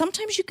thing.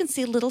 Sometimes you can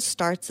see little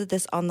starts of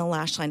this on the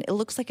lash line. It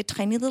looks like a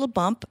tiny little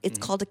bump. It's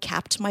called a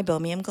capped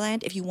meibomium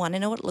gland. If you want to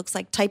know what it looks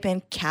like, type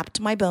in capped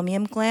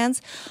meibomium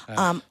glands.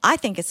 I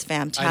think it's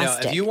fantastic.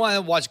 I know. If you want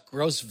to watch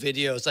gross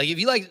videos, like if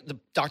you like the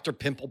Dr.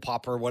 Pimple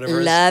Popper or whatever,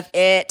 it is, Love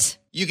it.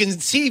 you can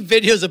see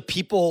videos of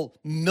people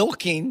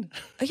milking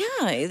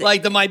Yeah.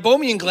 like the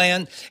meibomium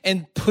gland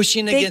and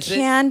pushing They against it.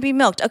 can be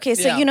milked. Okay,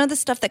 so Yeah. you know the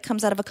stuff that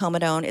comes out of a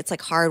comedone? It's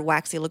like hard,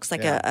 waxy, looks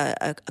like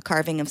a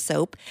carving of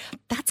soap.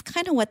 That's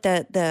kind of what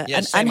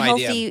an same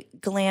unhealthy idea.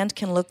 gland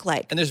can look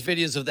like. And there's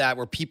videos of that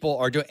where people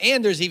are doing,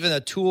 and there's even a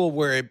tool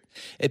where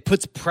it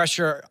puts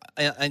pressure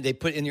and they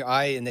put it in your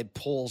eye and it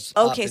pulls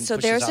up Okay, and so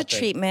pushes there's a out the-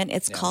 treatment.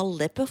 It's called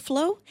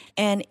LipiFlow,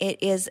 and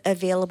it is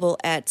available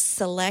at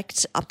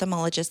select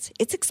ophthalmologists.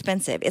 It's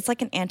expensive. It's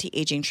like an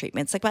anti-aging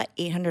treatment. It's like about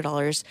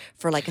 $800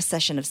 for like a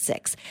session of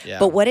 6. Yeah.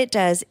 But what it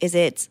does is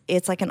it's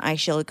like an eye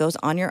shield. It goes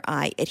on your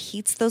eye. It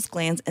heats those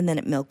glands, and then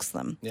it milks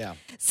them. Yeah.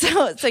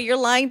 So you're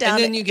lying down.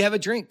 And then you have a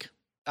drink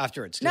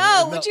afterwards.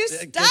 No, would you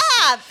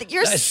stop?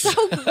 You're so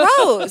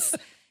gross.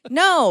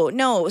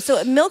 No. So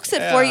it milks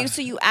it for you,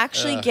 so you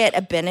actually get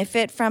a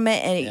benefit from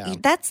it,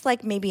 and that's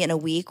like maybe in a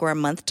week or a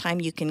month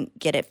time you can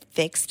get it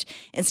fixed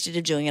instead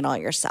of doing it all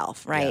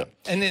yourself, right?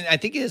 Yeah. And then I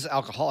think it is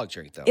alcoholic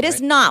drink though. It is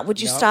not.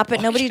 Would you No? stop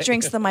it? Nobody Okay.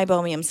 drinks the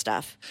meibomium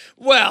stuff.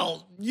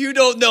 Well, you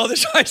don't know.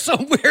 There's probably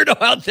some weirdo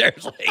out there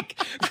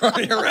like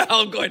running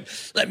around going,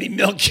 "Let me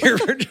milk your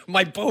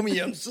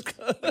meibomiums."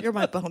 Your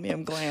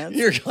meibomium glands.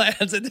 Your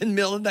glands, and then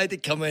middle of the night they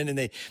come in and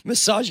they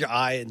massage your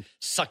eye and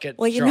suck it.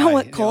 Well, you dry, know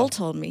what Cole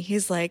told me?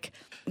 He's like,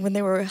 when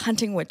they were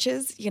hunting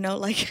witches,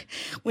 like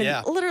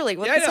when literally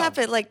what Yeah, I this know.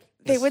 happened, like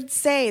they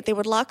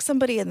would lock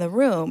somebody in the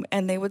room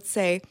and they would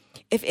say,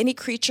 if any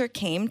creature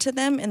came to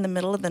them in the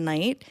middle of the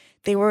night,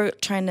 they were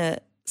trying to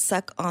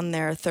suck on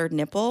their third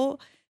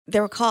nipple. They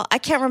were called, I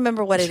can't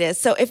remember what it is.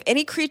 So if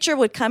any creature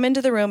would come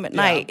into the room at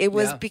night, it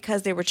was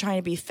because they were trying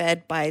to be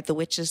fed by the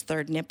witch's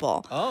third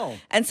nipple. Oh.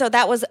 And so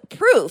that was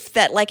proof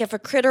that like if a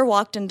critter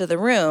walked into the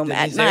room That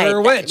at means they night, were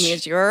a that witch.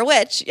 means you're a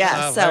witch.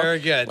 Yeah. Oh, so very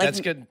good. like, That's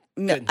good.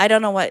 Good. I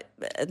don't know what.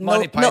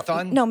 Monty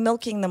Python? No,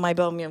 milking the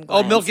meibomium glands.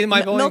 Oh, milking the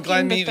meibomium Milking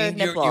gland. the third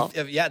nipple.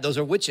 Those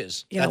are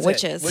witches. Yeah, That's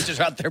witches. It. Witches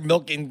are out there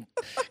milking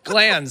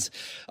glands.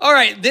 All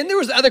right. Then there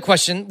was the other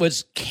question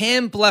was,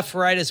 can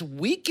blepharitis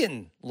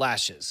weaken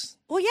lashes?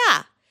 Well,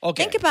 yeah.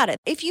 Okay. Think about it.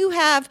 If you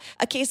have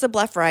a case of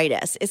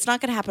blepharitis, it's not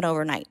going to happen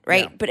overnight,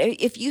 right? Yeah. But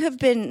if you have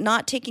been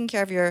not taking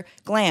care of your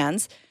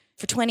glands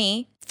for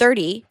 20,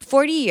 30,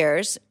 40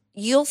 years,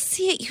 you'll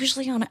see it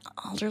usually on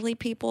elderly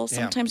people.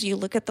 Sometimes you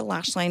look at the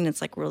lash line and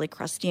it's like really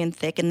crusty and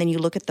thick, and then you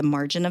look at the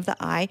margin of the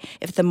eye.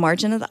 If the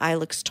margin of the eye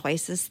looks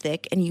twice as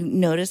thick and you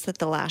notice that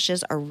the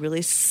lashes are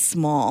really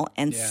small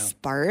and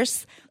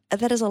sparse,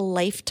 that is a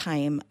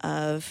lifetime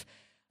of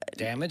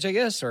damage, I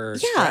guess, or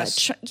stress?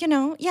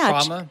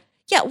 Trauma.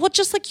 Yeah, well,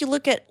 just like you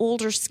look at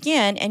older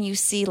skin and you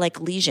see like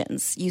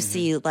lesions, you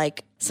see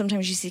like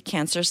sometimes you see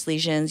cancerous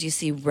lesions, you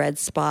see red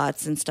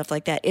spots and stuff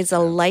like that. It's a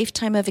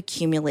lifetime of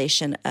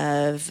accumulation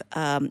of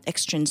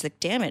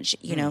extrinsic damage.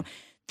 You know,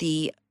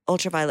 the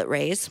ultraviolet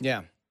rays.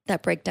 Yeah.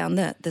 That break down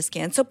the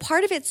skin. So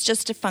part of it's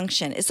just to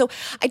function. So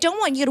I don't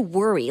want you to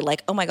worry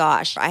like, oh my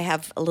gosh, I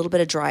have a little bit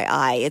of dry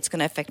eye. It's going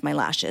to affect my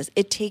lashes.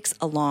 It takes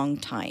a long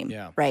time,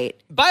 right?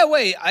 By the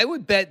way, I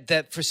would bet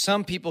that for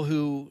some people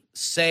who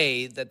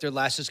say that their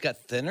lashes got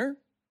thinner,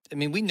 I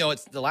mean, we know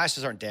the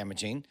lashes aren't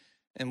damaging,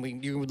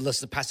 and you would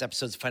listen to past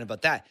episodes to find out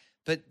about that.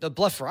 But the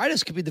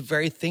blepharitis could be the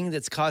very thing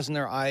that's causing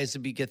their eyes to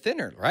get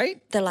thinner, right?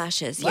 The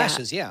lashes,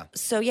 Lashes, yeah.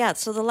 So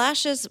the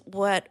lashes,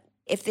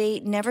 if they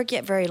never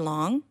get very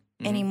long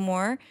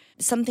anymore,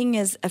 something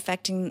is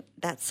affecting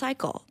that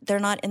cycle.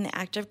 They're not in the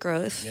active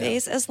growth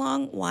phase as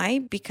long. Why?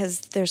 Because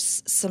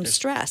there's some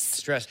stress.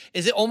 Stress.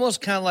 Is it almost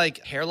kind of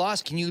like hair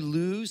loss? Can you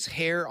lose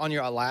hair on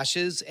your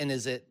lashes? And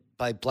is it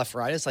by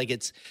blepharitis? Like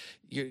it's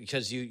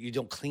because you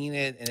don't clean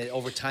it, and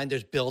over time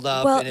there's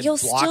buildup, and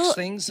it blocks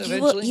things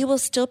eventually? You will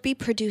still be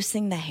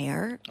producing the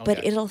hair,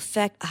 but it'll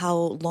affect how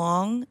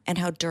long and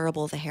how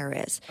durable the hair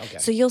is. Okay.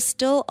 So you'll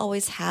still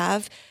always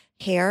have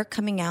hair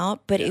coming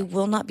out, but it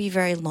will not be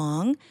very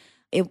long.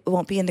 It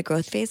won't be in the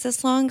growth phase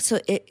as long, so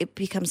it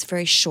becomes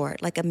very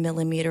short, like a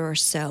millimeter or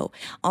so.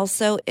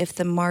 Also, if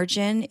the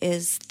margin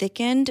is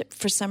thickened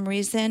for some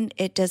reason,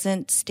 it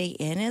doesn't stay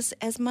in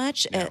as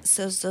much.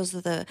 So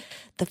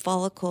the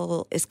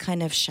follicle is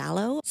kind of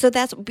shallow. So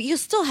but you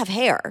still have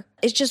hair.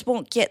 It just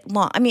won't get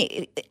long. I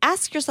mean,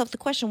 ask yourself the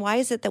question, why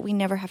is it that we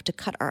never have to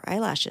cut our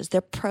eyelashes?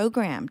 They're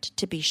programmed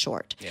to be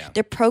short. Yeah.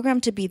 They're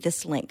programmed to be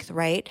this length,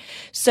 right?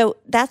 So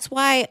that's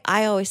why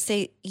I always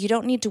say you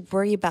don't need to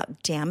worry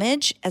about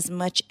damage as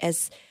much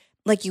as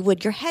like you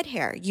would your head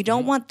hair. You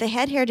don't want the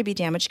head hair to be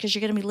damaged because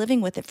you're going to be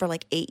living with it for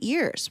like 8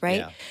 years, right?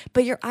 Yeah.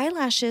 But your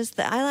eyelashes,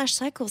 the eyelash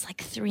cycle is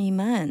like 3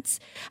 months.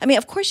 I mean,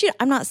 of course,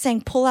 I'm not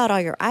saying pull out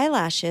all your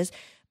eyelashes,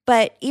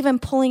 but even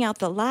pulling out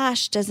the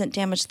lash doesn't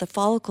damage the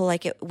follicle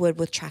like it would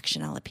with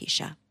traction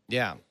alopecia.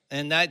 Yeah.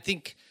 And I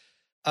think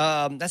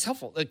that's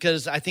helpful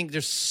because I think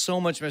there's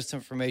so much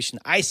misinformation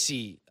I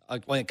see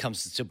when it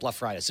comes to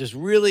blepharitis. There's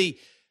really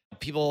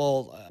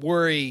people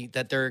worry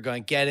that they're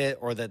going to get it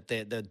or that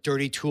the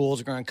dirty tools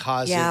are going to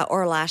cause it. Yeah,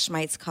 or lash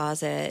mites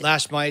cause it.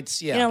 Lash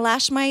mites, yeah. You know,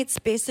 lash mites,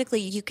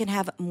 basically you can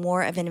have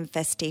more of an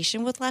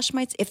infestation with lash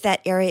mites if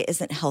that area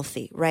isn't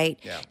healthy, right?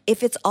 Yeah.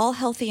 If it's all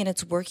healthy and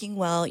it's working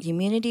well,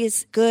 immunity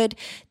is good,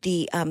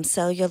 the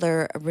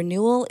cellular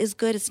renewal is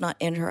good, it's not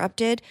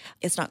interrupted,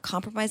 it's not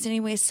compromised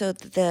anyway, so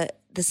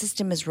the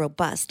system is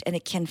robust and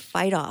it can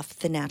fight off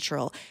the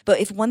natural. But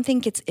if one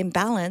thing gets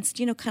imbalanced,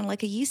 you know, kind of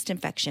like a yeast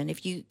infection,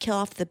 if you kill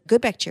off the good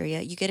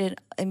bacteria, you get an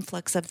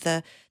influx of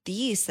the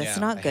yeast. That's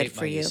not good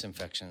for you. Yeast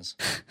infections.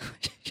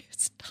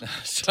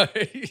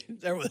 Sorry.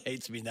 Everyone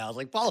hates me now. It's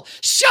like, Paul,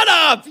 shut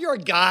up. You're a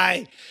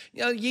guy.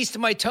 You know, yeast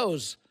in my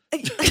toes.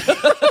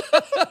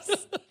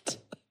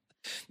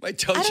 My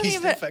toe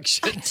yeast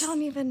infection. I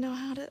don't even know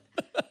how to...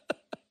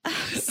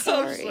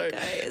 Sorry,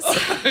 guys.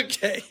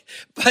 Okay.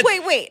 But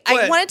wait.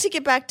 I wanted to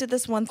get back to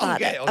this one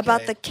thought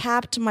about the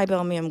capped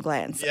meibomium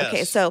glands. Yes.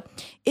 Okay, so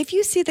if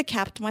you see the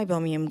capped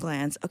meibomium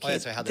glands,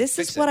 this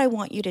is what I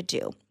want you to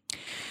do.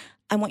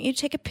 I want you to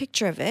take a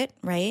picture of it,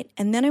 right?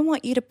 And then I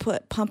want you to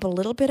pump a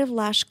little bit of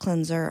lash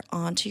cleanser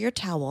onto your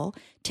towel.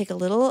 Take a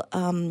little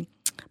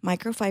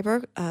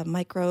microfiber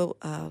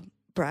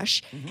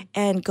brush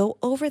and go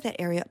over that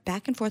area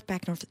back and forth.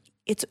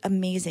 It's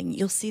amazing.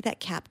 You'll see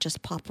that cap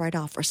just pop right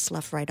off or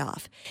slough right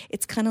off.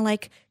 It's kind of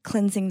like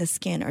cleansing the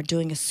skin or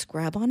doing a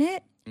scrub on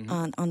it.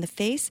 On the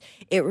face.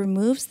 It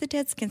removes the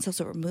dead skin cells,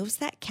 so it removes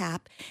that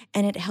cap,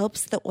 and it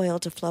helps the oil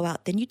to flow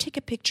out. Then you take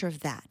a picture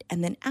of that,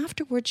 and then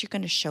afterwards you're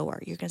going to show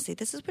her. You're going to say,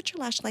 this is what your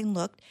lash line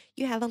looked.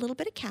 You have a little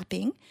bit of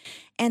capping,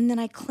 and then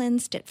I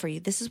cleansed it for you.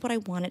 This is what I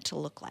want it to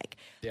look like.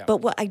 Yeah. But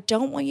what I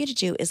don't want you to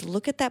do is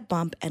look at that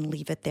bump and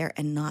leave it there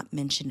and not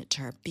mention it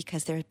to her,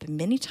 because there have been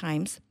many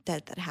times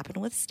that happened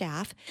with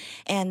staff,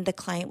 and the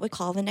client would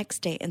call the next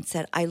day and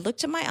said, I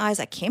looked at my eyes,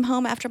 I came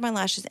home after my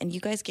lashes, and you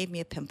guys gave me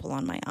a pimple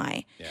on my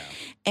eye. Yeah.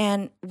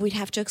 And we'd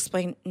have to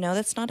explain, no,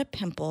 that's not a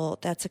pimple.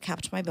 That's a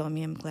capped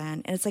meibomium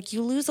gland. And it's like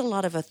you lose a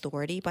lot of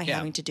authority by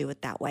having to do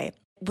it that way.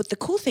 What the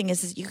cool thing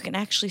is you can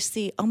actually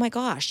see, oh my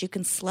gosh, you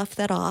can slough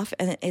that off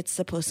and it's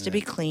supposed to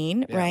be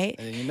clean, right?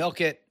 And then you milk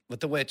it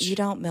with the witch. You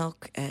don't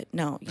milk it.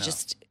 No, you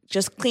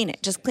just clean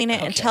it. Just clean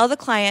it and tell the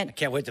client. I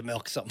can't wait to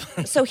milk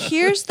something. So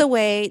here's the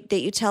way that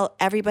you tell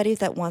everybody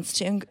that wants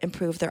to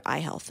improve their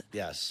eye health.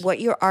 Yes. What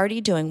you're already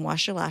doing,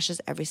 wash your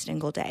lashes every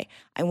single day.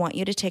 I want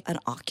you to take an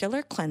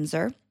ocular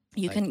cleanser.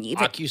 You can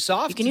even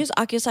OcuSoft? You can use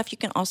OcuSoft. You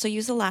can also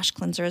use a lash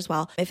cleanser as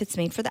well if it's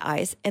made for the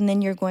eyes. And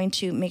then you're going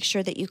to make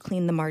sure that you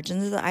clean the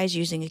margins of the eyes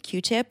using a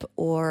Q-tip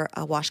or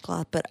a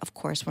washcloth. But of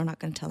course, we're not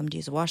going to tell them to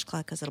use a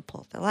washcloth because it'll pull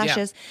up their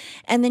lashes.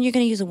 Yeah. And then you're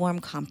going to use a warm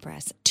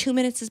compress. 2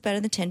 minutes is better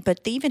than 10.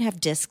 But they even have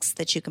discs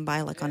that you can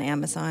buy like on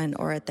Amazon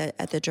or at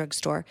the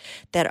drugstore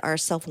that are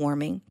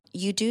self-warming.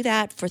 You do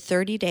that for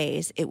 30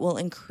 days. It will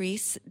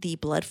increase the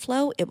blood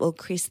flow. It will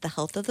increase the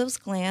health of those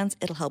glands.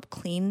 It'll help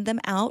clean them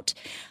out.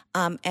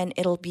 And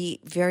it'll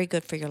be very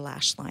good for your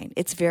lash line.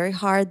 It's very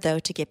hard, though,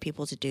 to get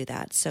people to do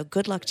that. So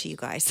good luck to you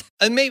guys.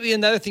 And maybe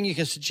another thing you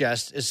can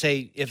suggest is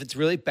say, if it's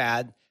really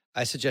bad,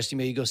 I suggest you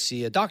maybe go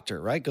see a doctor,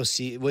 right? Go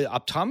see an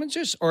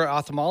optometrist or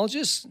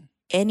ophthalmologist.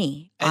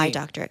 Any eye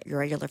doctor, your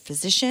regular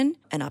physician,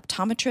 an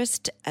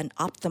optometrist, an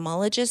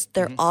ophthalmologist,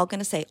 they're all going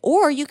to say,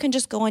 or you can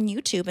just go on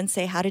YouTube and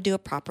say how to do a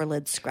proper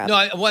lid scrub.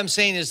 No, what I'm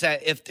saying is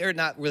that if they're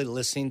not really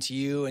listening to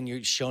you and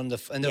you're showing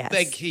the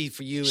big key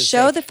for you is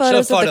show the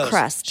photos of the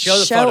crust.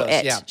 Show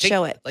it. Yeah.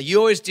 Show it. Like you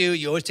always do.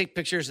 You always take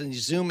pictures and you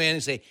zoom in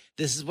and say,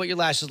 this is what your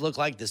lashes look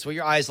like. This is what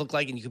your eyes look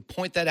like. And you can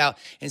point that out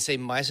and say,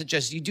 my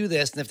suggestion, you do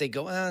this. And if they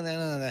go,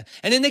 no.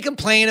 And then they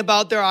complain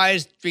about their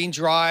eyes being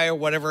dry or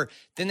whatever,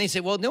 then they say,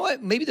 well, you know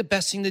what? Maybe the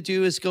best thing to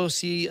do is go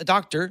see a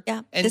doctor.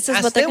 Yeah. And this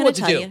is what they're going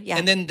to tell you. Yeah.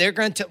 And then they're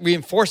going to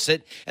reinforce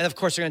it. And of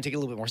course, they're going to take it a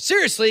little bit more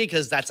seriously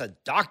because that's a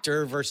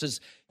doctor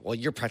versus, well,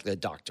 you're practically a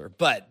doctor.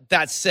 But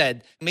that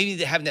said,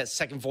 maybe having that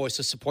second voice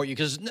to support you,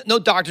 because no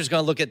doctor's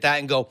going to look at that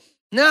and go,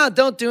 no,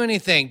 don't do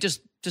anything.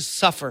 Just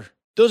suffer.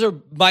 Those are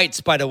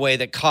mites, by the way,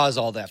 that cause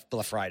all that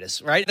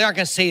blepharitis, right? They're not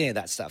going to say any of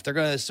that stuff. They're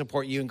going to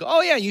support you and go,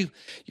 oh, yeah,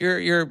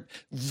 your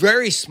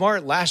very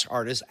smart lash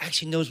artist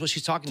actually knows what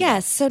she's talking about.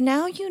 Yes. So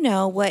now you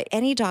know what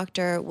any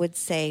doctor would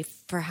say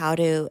for how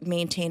to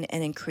maintain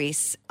and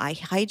increase eye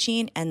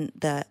hygiene and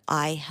the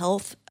eye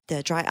health,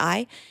 the dry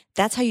eye.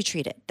 That's how you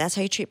treat it. That's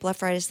how you treat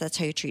blepharitis. That's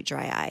how you treat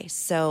dry eye.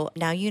 So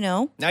now you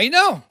know. Now you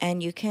know.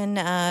 And you can...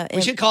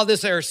 we should call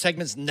this our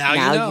segments Now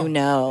You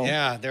Know.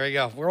 Yeah, there you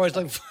go. We're always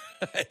looking for...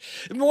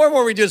 The more and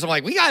more we do this, I'm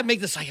like, we got to make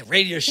this like a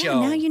radio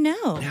show. Yeah, now you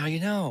know. Now you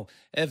know.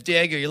 If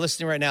Diego, you're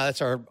listening right now,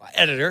 that's our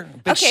editor.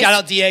 Big Okay. shout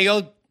out,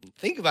 Diego.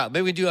 Think about it.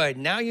 Maybe we do a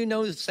Now You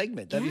Know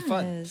segment. That'd be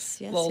fun.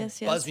 Yes, Little yes,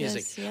 buzz yes,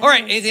 music. yes. All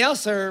right. Anything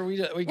else? Or are we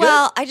good?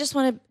 Well, I just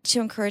wanted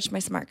to encourage my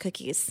smart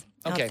cookies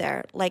Okay. out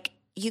there. Like,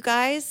 you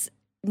guys,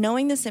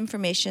 knowing this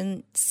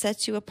information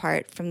sets you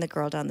apart from the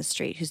girl down the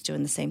street who's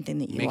doing the same thing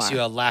that you Makes are.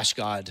 you a lash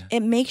god.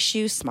 It makes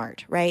you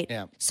smart, right?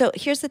 Yeah. So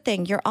here's the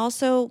thing. You're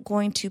also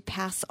going to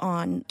pass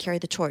on, carry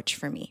the torch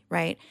for me,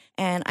 right?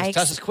 And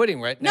Tess is quitting,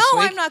 right? No, Next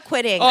week? I'm not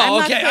quitting. Oh,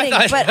 I'm okay. not quitting.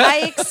 I thought- But I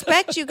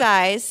expect you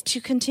guys to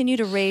continue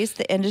to raise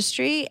the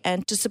industry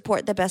and to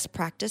support the best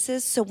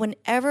practices. So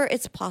whenever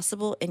it's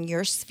possible in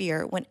your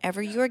sphere,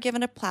 whenever you are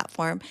given a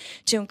platform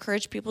to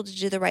encourage people to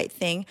do the right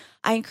thing,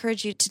 I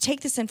encourage you to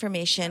take this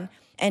information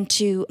and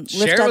to lift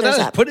Share with others us.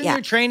 up. Put it in Yeah.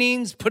 your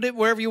trainings. Put it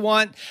wherever you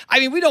want. I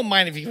mean, we don't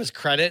mind if you give us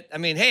credit. I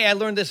mean, hey, I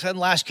learned this on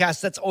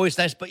Lashcast. That's always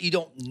nice, but you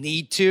don't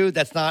need to.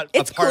 That's not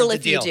It's a part cool of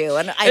if the you deal. do,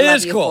 and I It love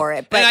is you cool. for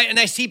it, but- and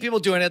I see people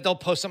doing it. They'll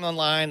post something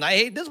online.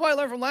 Hey, this is what I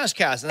learned from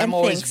Lashcast, and I'm And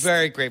always thanks.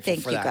 very grateful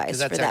Thank for you that. guys 'Cause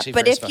that's for that. actually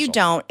But very if you special.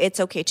 don't, it's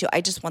okay too.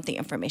 I just want the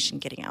information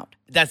getting out.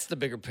 That's the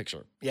bigger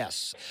picture.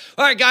 Yes.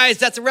 All right, guys,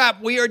 that's a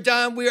wrap. We are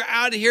done. We are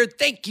out of here.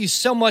 Thank you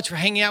so much for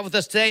hanging out with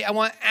us today. I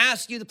want to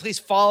ask you to please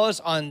follow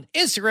us on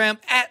Instagram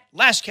at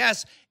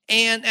Lashcast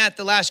and at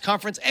the Lash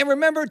Conference. And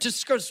remember to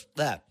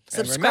Subscribe,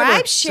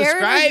 share,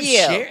 and review.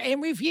 Share,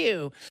 and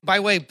review. By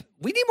the way,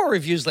 we need more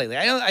reviews lately.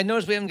 I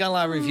noticed we haven't got a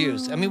lot of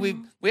reviews. I mean,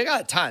 we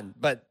got a ton,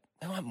 but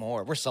I want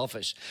more. We're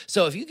selfish.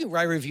 So if you can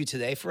write a review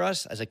today for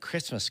us as a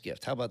Christmas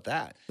gift, how about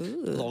that? A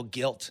little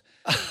guilt.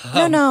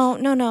 No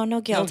guilt. I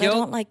guilt?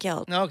 don't like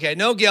guilt. Okay,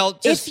 no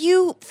guilt. Just If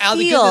you out of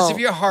the feel goodness of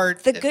your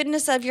heart. the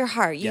goodness of your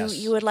heart, Yes.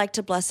 you would like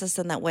to bless us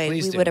in that way,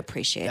 Please we do. would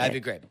appreciate That'd it. be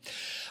great.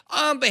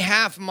 On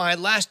behalf of my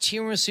last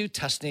tiramisu,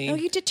 Tussanee. Oh,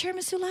 you did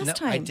tiramisu last No,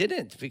 time. I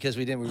didn't because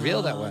we didn't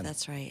reveal that Oh, one.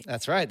 that's right.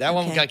 That's right. That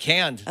one Okay. got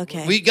canned.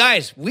 Okay.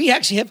 We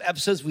actually have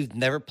episodes we've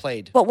never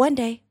played. But one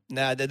day.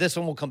 Nah, this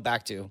one we'll come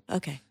back to.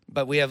 Okay.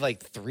 But we have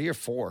like 3 or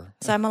 4.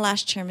 So I'm a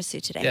last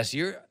tiramisu today. Yes,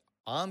 you're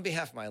on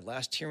behalf of my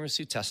last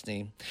tiramisu,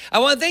 Tussanee. I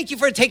want to thank you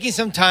for taking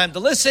some time to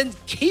listen.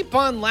 Keep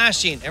on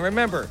lashing. And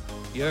remember,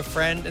 you're a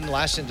friend in the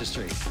lash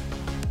industry.